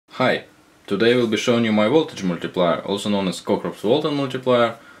Hi, today I will be showing you my voltage multiplier, also known as Cockcroft-Walton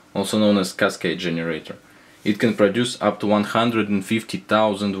multiplier, also known as cascade generator. It can produce up to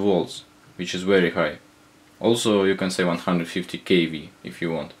 150,000 volts, which is very high. Also you can say 150 kV if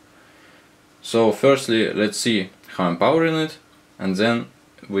you want. So firstly let's see how I'm powering it, and then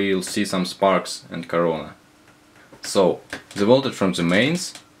we'll see some sparks and corona. So the voltage from the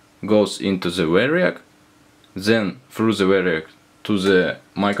mains goes into the variac, then through the variac to the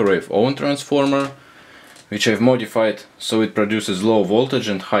microwave oven transformer, which I've modified so it produces low voltage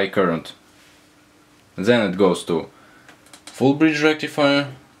and high current. Then it goes to full bridge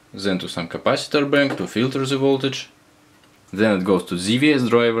rectifier, then to some capacitor bank to filter the voltage. Then it goes to ZVS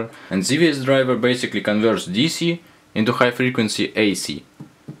driver, and ZVS driver basically converts DC into high frequency AC.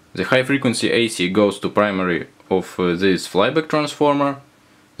 The high frequency AC goes to primary of this flyback transformer.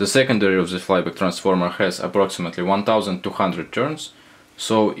 The secondary of the flyback transformer has approximately 1200 turns,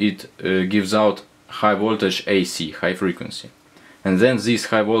 so it gives out high voltage AC, high frequency. And then this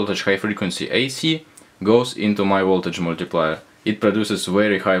high voltage, high frequency AC goes into my voltage multiplier. It produces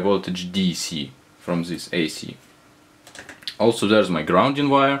very high voltage DC from this AC. Also there's my grounding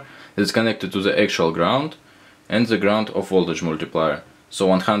wire that's connected to the actual ground and the ground of voltage multiplier. So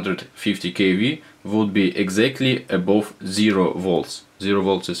 150 kV would be exactly above 0 volts. 0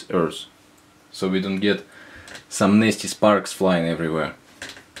 volts is earth. So we don't get some nasty sparks flying everywhere.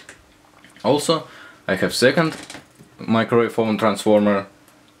 Also I have second microwave oven transformer.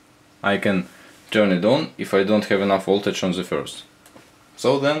 I can turn it on if I don't have enough voltage on the first.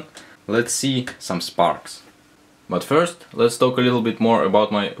 So then let's see some sparks. But first let's talk a little bit more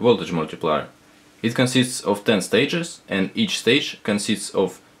about my voltage multiplier. It consists of 10 stages, and each stage consists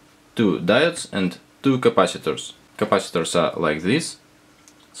of 2 diodes and 2 capacitors. Capacitors are like this,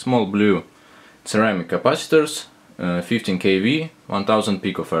 small blue ceramic capacitors, 15 kV, 1000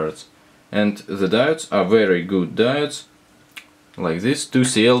 picofarads. And the diodes are very good diodes, like this,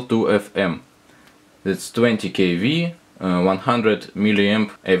 2CL2FM. That's 20 kV, 100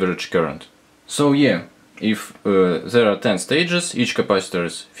 milliamp average current. So yeah, if there are 10 stages, each capacitor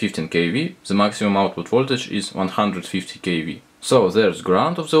is 15 kV, the maximum output voltage is 150 kV. So there's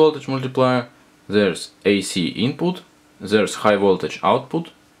ground of the voltage multiplier, there's AC input, there's high voltage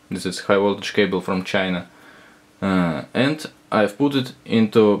output, this is high voltage cable from China, and I've put it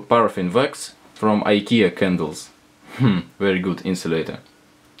into paraffin wax from IKEA candles. Very good insulator.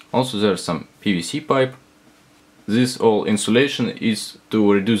 Also there's some PVC pipe. This all insulation is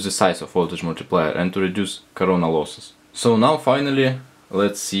to reduce the size of voltage multiplier and to reduce corona losses. So now finally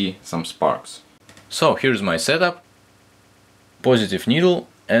let's see some sparks. So here's my setup. Positive needle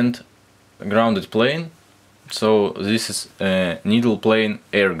and grounded plane. So this is a needle plane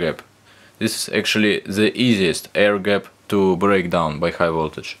air gap. This is actually the easiest air gap to break down by high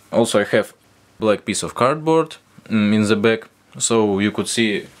voltage. Also I have black piece of cardboard in the back, so you could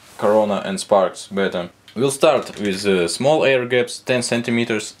see corona and sparks better. We'll start with small air gaps, 10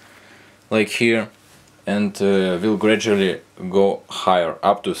 centimeters, like here, and we'll gradually go higher,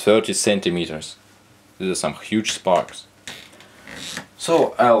 up to 30 centimeters. These are some huge sparks.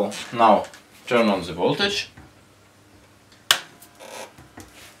 So I'll now turn on the voltage.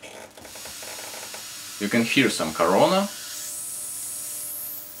 You can hear some corona.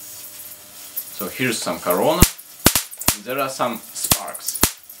 So here's some corona, and there are some sparks.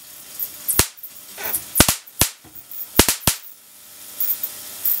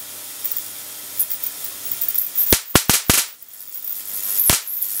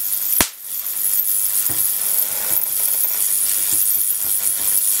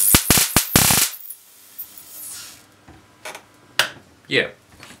 Yeah,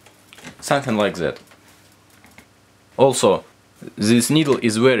 something like that. Also, this needle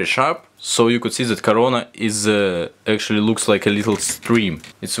is very sharp, so you could see that corona is actually looks like a little stream.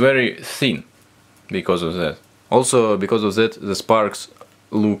 It's very thin because of that. Also, because of that, the sparks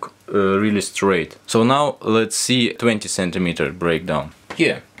look really straight. So now let's see 20 centimeter breakdown.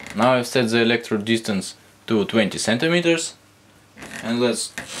 Here, now I've set the electrode distance to 20 centimeters, and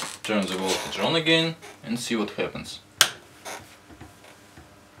let's turn the voltage on again and see what happens.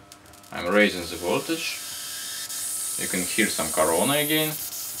 I'm raising the voltage. You can hear some corona again.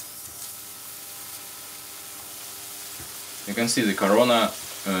 You can see the corona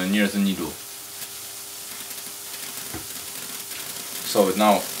near the needle. So it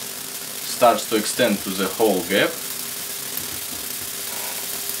now starts to extend to the whole gap.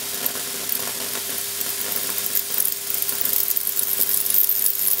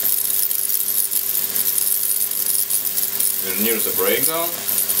 We're near the breakdown.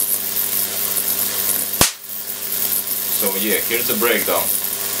 So yeah, here's the breakdown.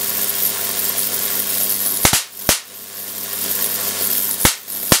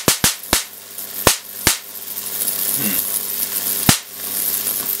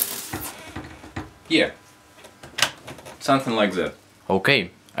 something like that.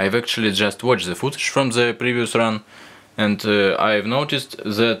 Okay, I've actually just watched the footage from the previous run, and I've noticed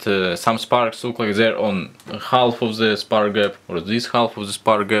that some sparks look like they're on half of the spark gap, or this half of the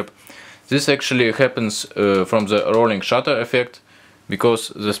spark gap. This actually happens from the rolling shutter effect, because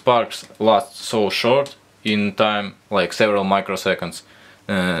the sparks last so short in time, like several microseconds.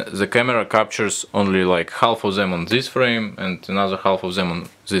 The camera captures only like half of them on this frame and another half of them on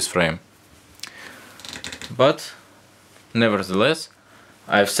this frame. But nevertheless,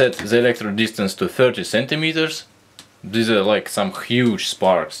 I've set the electrode distance to 30 centimeters. These are like some huge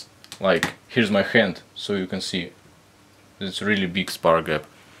sparks. Like, here's my hand, so you can see. It's really big spark gap.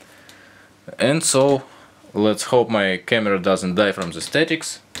 And so, let's hope my camera doesn't die from the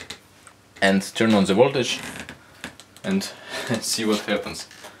statics. And turn on the voltage and see what happens.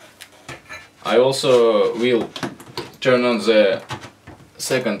 I also will turn on the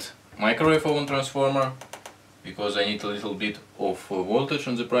second microwave oven transformer, because I need a little bit of voltage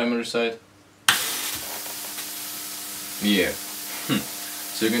on the primary side. Yeah.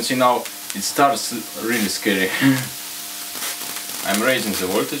 So you can see now it starts really scary. I'm raising the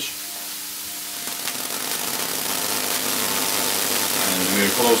voltage. And we're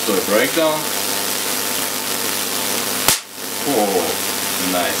close to a breakdown.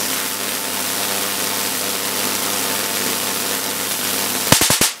 Oh, nice.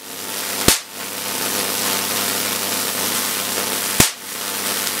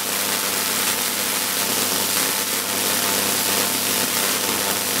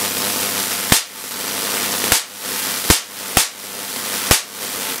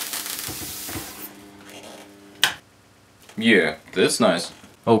 Yeah, that's nice.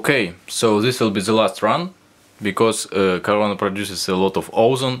 Okay, so this will be the last run, because Corona produces a lot of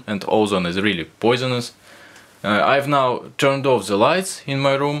ozone, and ozone is really poisonous. I've now turned off the lights in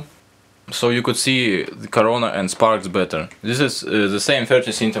my room, so you could see the Corona and sparks better. This is the same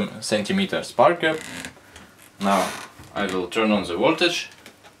 30 centimeter spark gap. Now I will turn on the voltage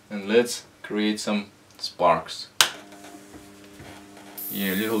and let's create some sparks.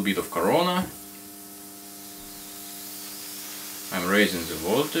 Yeah, a little bit of Corona. I'm raising the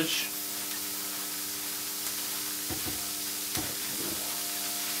voltage.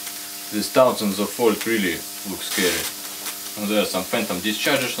 These thousands of volts really look scary. And there are some phantom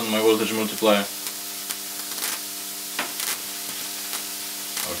discharges on my voltage multiplier.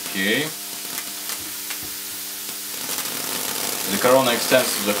 Okay. The Corona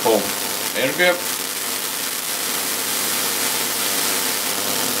extends to the whole air gap.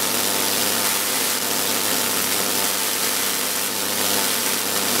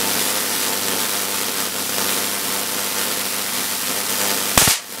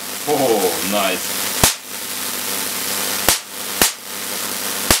 Oh, nice.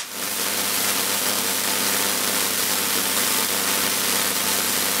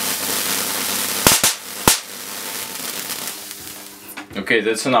 Okay,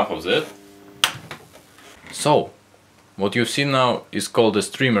 that's enough of that. So, what you see now is called a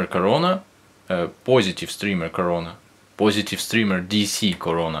streamer Corona, a positive streamer Corona, positive streamer DC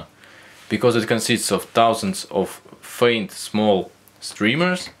Corona, because it consists of thousands of faint small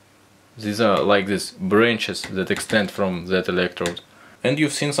streamers. These are like these branches that extend from that electrode. And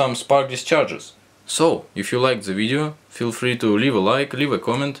you've seen some spark discharges. So, if you liked the video, feel free to leave a like, leave a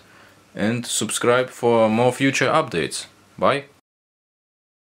comment and subscribe for more future updates. Bye!